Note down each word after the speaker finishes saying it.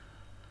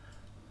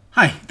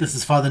Hi, this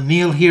is Father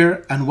Neil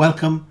here, and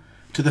welcome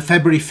to the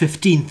February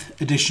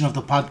 15th edition of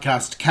the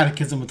podcast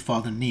Catechism with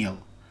Father Neil.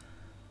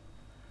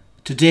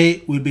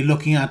 Today we'll be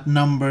looking at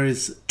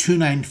numbers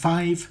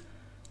 295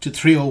 to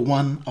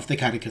 301 of the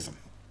Catechism.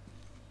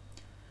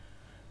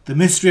 The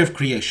mystery of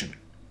creation.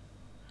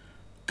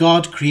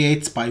 God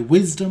creates by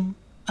wisdom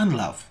and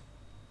love.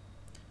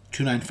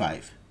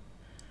 295.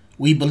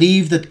 We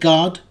believe that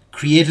God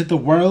created the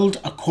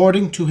world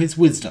according to his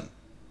wisdom.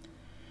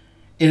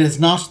 It is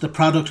not the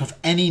product of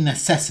any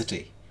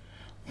necessity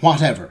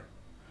whatever,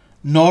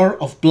 nor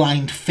of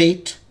blind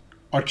fate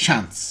or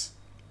chance.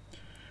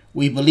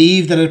 We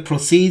believe that it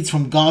proceeds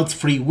from God's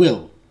free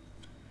will.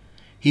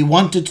 He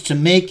wanted to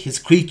make his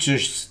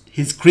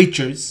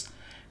creatures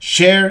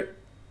share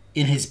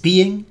in his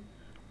being,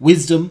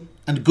 wisdom,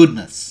 and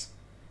goodness.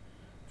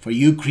 For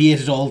you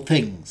created all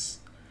things,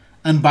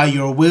 and by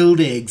your will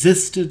they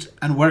existed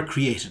and were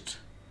created.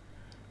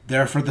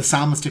 Therefore the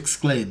psalmist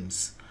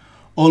exclaims,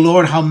 O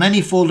Lord, how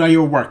manifold are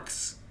your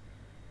works!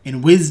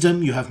 In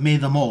wisdom you have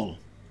made them all,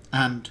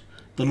 and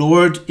the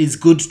Lord is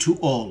good to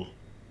all,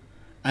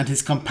 and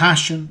his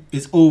compassion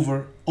is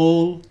over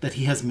all that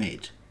he has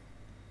made.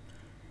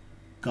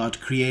 God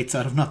creates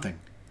out of nothing.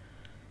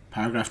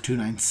 Paragraph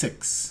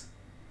 296.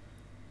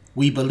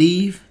 We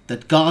believe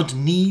that God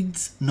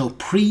needs no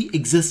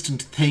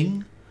pre-existent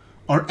thing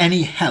or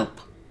any help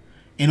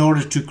in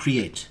order to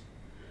create,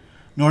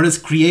 nor is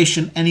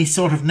creation any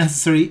sort of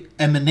necessary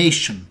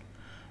emanation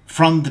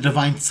from the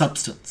divine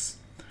substance.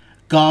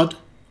 God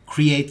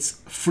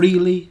creates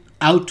freely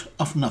out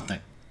of nothing.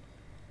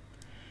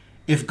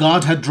 If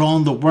God had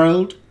drawn the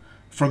world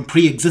from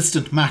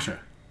pre-existent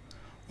matter,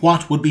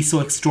 what would be so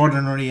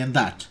extraordinary in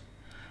that?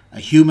 A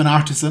human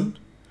artisan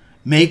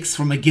makes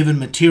from a given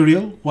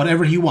material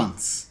whatever he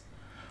wants,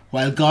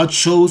 while God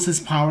shows his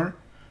power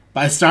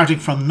by starting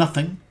from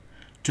nothing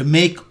to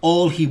make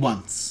all he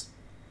wants.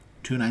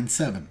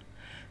 297.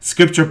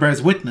 Scripture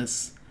bears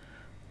witness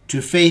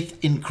to faith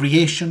in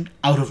creation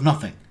out of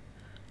nothing,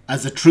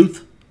 as a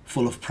truth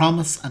full of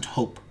promise and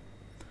hope.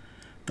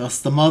 Thus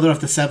the mother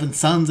of the 7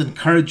 sons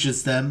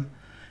encourages them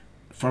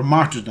for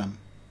martyrdom.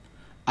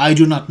 I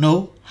do not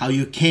know how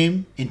you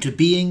came into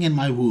being in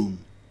my womb.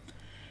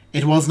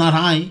 It was not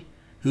I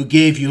who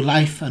gave you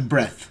life and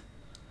breath,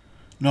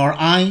 nor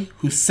I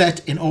who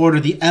set in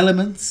order the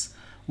elements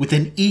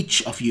within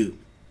each of you.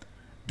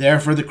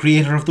 Therefore the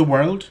Creator of the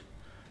world,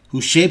 who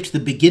shaped the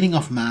beginning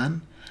of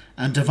man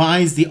and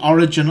devised the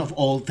origin of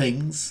all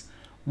things,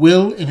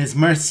 will in his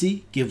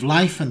mercy give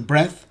life and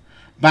breath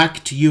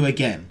back to you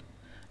again,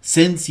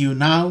 since you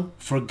now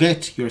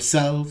forget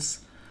yourselves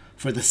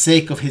for the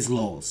sake of his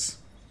laws.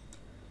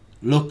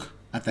 Look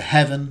at the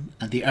heaven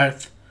and the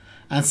earth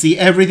and see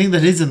everything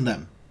that is in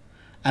them,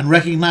 and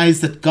recognize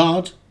that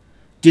God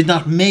did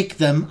not make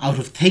them out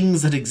of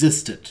things that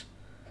existed.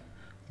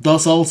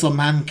 Thus also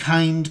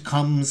mankind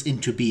comes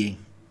into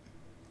being.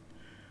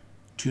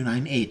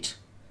 298.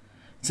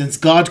 Since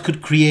God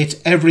could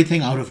create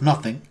everything out of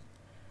nothing,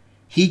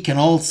 he can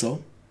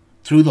also,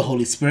 through the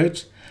Holy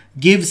Spirit,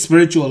 give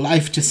spiritual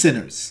life to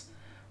sinners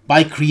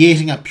by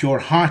creating a pure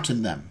heart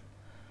in them,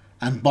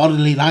 and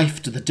bodily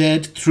life to the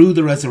dead through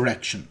the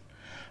resurrection.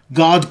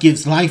 God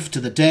gives life to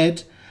the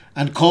dead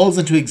and calls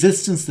into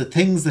existence the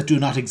things that do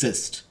not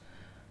exist.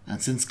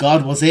 And since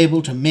God was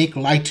able to make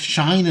light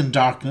shine in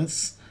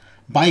darkness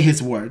by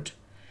his word,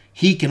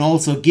 he can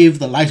also give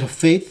the light of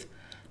faith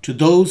to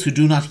those who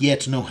do not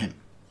yet know him.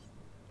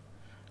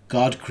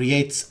 God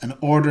creates an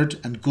ordered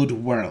and good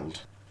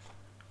world.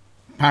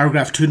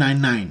 Paragraph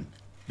 299.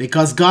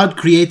 Because God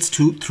creates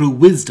through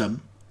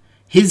wisdom,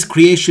 his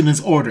creation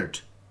is ordered.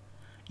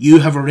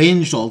 You have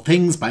arranged all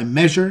things by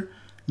measure,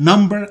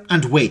 number,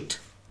 and weight.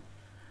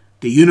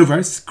 The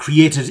universe,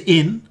 created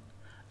in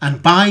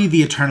and by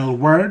the eternal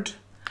Word,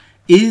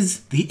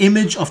 is the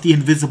image of the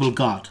invisible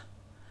God,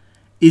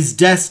 is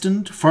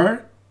destined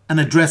for and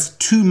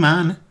addressed to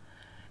man,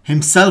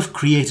 himself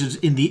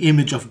created in the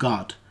image of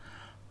God,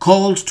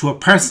 called to a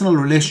personal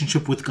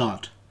relationship with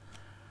God.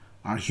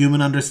 Our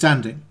human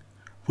understanding,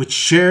 which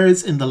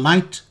shares in the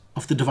light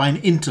of the divine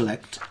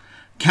intellect,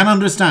 can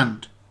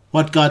understand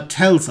what God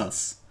tells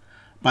us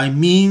by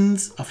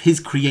means of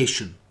his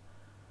creation,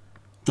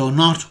 though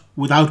not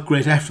without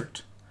great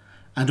effort,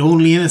 and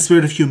only in a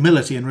spirit of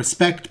humility and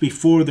respect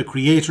before the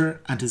Creator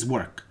and his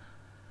work.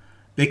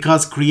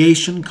 Because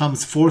creation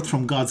comes forth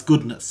from God's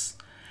goodness,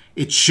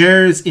 it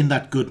shares in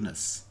that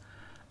goodness.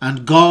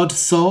 And God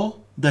saw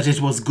that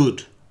it was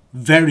good,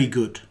 very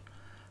good.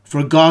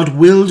 For God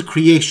willed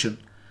creation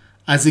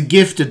as a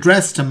gift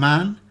addressed to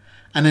man,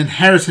 an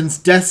inheritance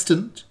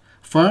destined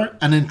for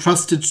and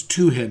entrusted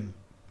to him.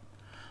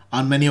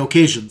 On many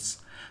occasions,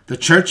 the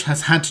Church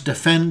has had to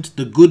defend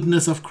the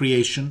goodness of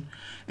creation,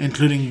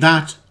 including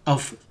that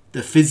of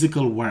the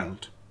physical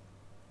world.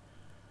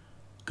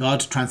 God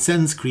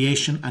transcends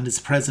creation and is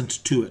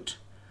present to it.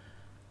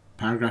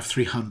 Paragraph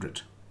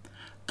 300.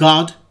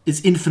 God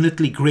is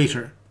infinitely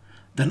greater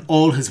than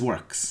all his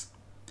works.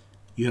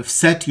 You have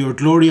set your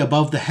glory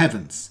above the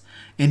heavens.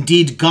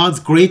 Indeed, God's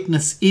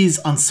greatness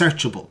is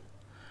unsearchable.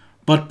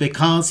 but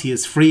because he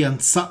is free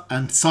and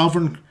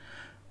sovereign,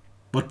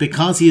 but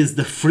because he is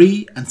the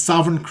free and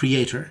sovereign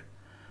creator,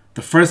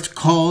 the first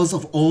cause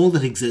of all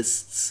that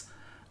exists,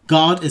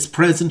 God is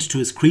present to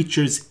his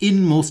creatures'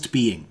 inmost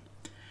being.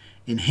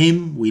 In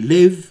him we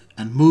live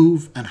and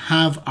move and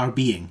have our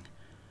being.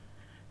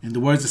 In the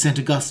words of St.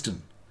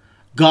 Augustine,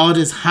 God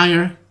is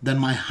higher than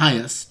my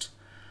highest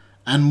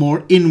and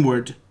more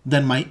inward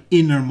than my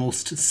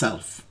innermost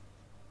self.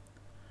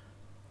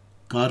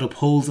 God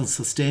upholds and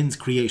sustains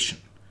creation.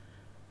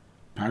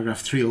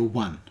 Paragraph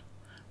 301.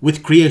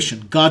 With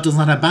creation, God does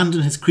not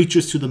abandon his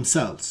creatures to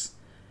themselves.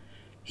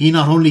 He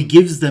not only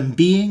gives them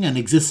being and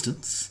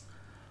existence,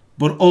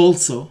 but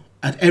also,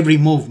 at every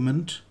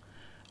movement,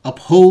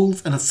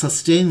 upholds and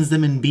sustains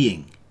them in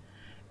being,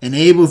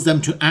 enables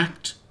them to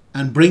act,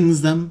 and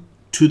brings them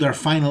to their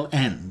final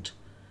end.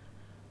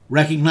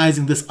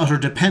 Recognizing this utter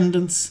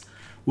dependence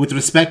with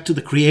respect to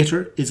the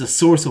Creator is a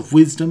source of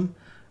wisdom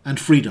and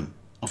freedom,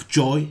 of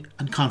joy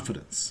and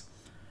confidence.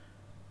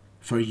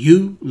 For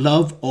you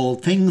love all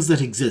things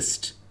that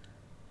exist,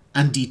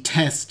 and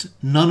detest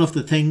none of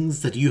the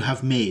things that you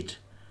have made.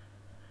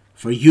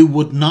 For you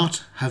would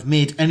not have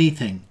made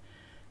anything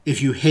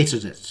if you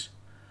hated it.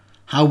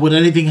 How would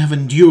anything have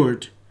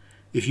endured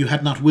if you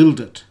had not willed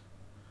it?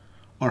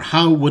 Or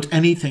how would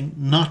anything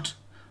not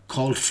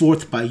called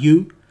forth by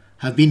you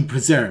have been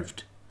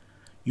preserved?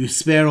 You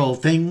spare all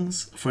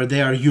things, for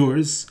they are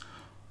yours,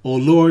 O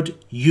Lord,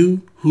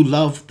 you who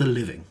love the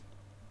living.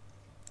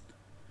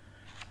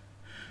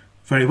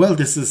 Very well,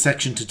 this is a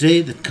section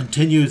today that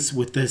continues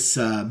with this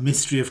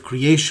mystery of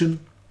creation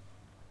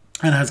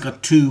and has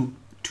got two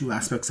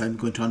aspects I'm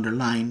going to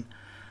underline.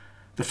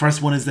 The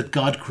first one is that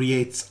God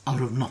creates out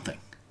of nothing.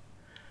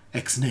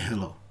 Ex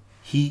nihilo.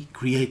 He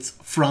creates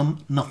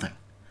from nothing.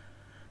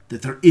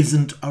 That there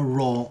isn't a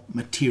raw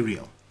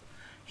material.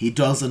 He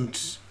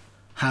doesn't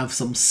have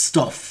some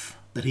stuff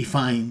that he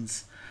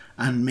finds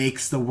and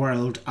makes the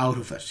world out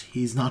of it.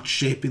 He's not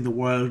shaping the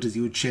world as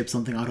you would shape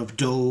something out of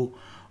dough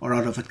or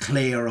out of a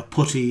clay or a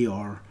putty,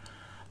 or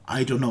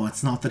I don't know.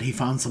 It's not that he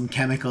found some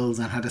chemicals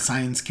and had a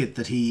science kit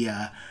that he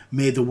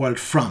made the world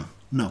from.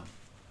 No.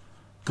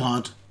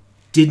 God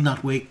did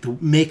not make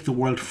the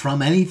world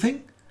from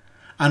anything.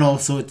 And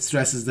also it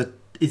stresses that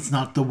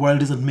the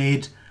world isn't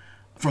made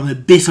from a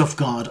bit of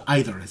God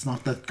either. It's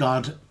not that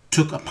God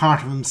took a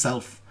part of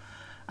himself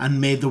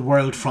and made the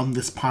world from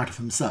this part of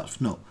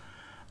himself. No.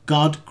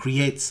 God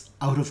creates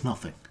out of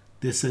nothing.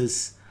 This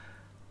is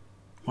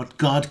what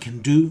God can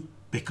do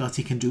because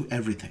he can do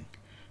everything.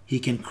 He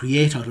can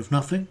create out of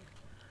nothing.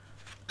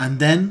 And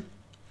then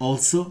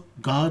also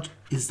God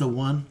is the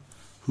one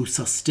who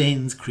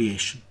sustains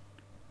creation.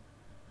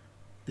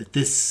 That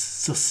this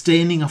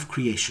sustaining of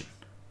creation,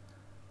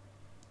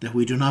 that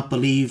we do not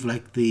believe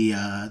like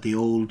the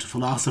old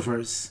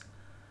philosophers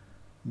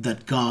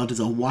that God is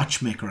a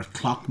watchmaker, a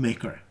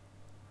clockmaker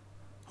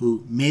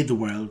who made the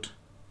world,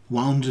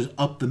 wound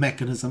up the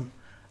mechanism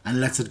and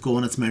lets it go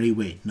on its merry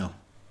way. No.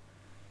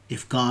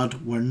 If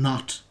God were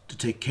not to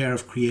take care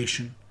of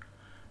creation,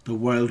 the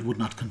world would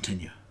not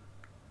continue.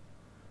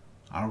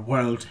 Our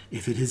world,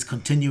 if it is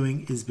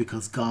continuing, is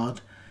because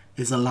God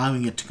is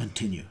allowing it to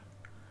continue.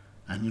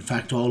 And in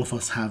fact, all of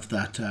us have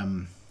that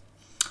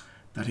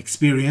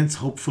experience,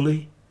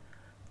 hopefully,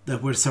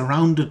 that we're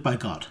surrounded by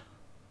God.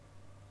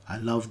 I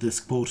love this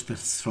quote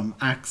that's from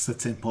Acts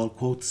that St. Paul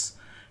quotes.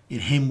 In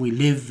him we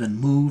live and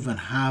move and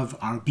have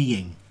our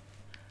being.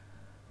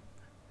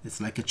 It's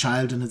like a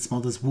child in its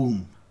mother's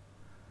womb.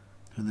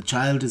 When the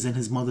child is in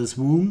his mother's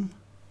womb,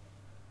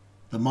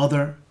 the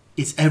mother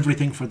is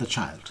everything for the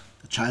child.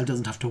 The child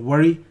doesn't have to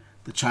worry.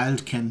 The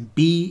child can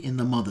be in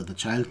the mother. The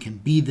child can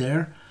be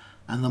there,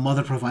 and the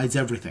mother provides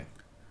everything.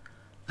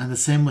 And the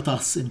same with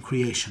us in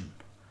creation.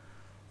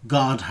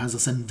 God has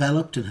us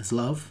enveloped in his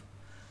love,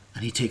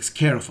 and he takes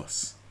care of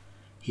us.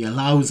 He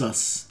allows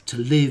us to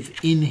live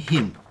in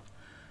him.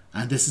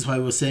 And this is why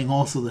we're saying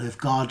also that if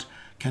God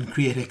can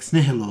create ex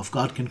nihilo, if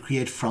God can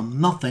create from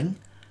nothing,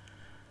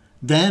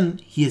 then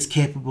he is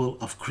capable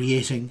of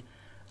creating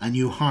a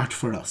new heart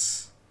for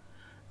us.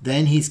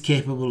 Then he's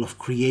capable of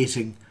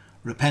creating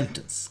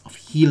repentance, of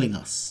healing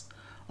us,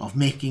 of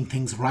making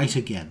things right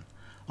again,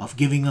 of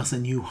giving us a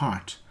new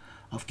heart,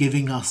 of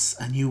giving us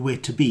a new way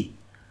to be.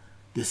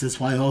 This is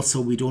why also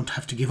we don't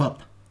have to give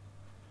up.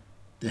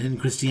 That in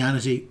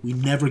Christianity we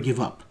never give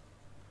up.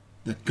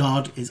 That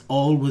God is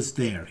always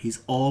there.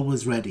 He's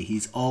always ready.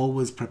 He's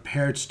always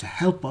prepared to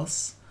help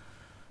us.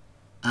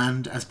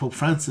 And as Pope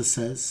Francis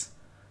says,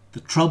 the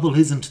trouble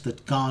isn't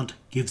that God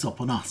gives up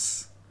on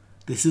us.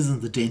 This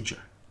isn't the danger.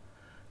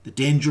 The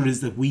danger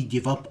is that we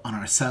give up on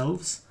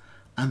ourselves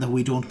and that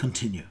we don't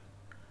continue.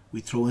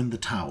 We throw in the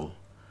towel.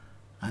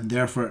 And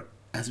therefore,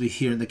 as we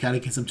hear in the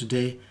Catechism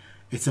today,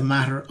 it's a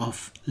matter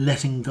of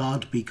letting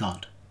God be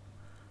God.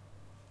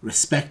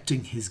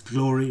 Respecting his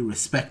glory,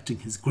 respecting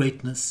his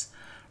greatness,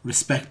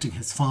 respecting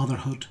his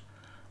fatherhood,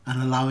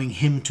 and allowing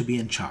him to be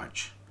in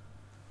charge.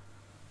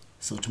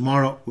 So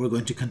tomorrow we're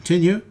going to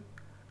continue,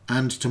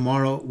 and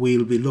tomorrow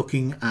we'll be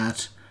looking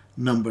at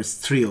numbers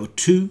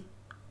 302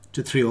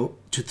 to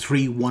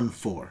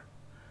 314.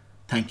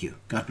 Thank you.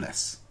 God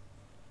bless.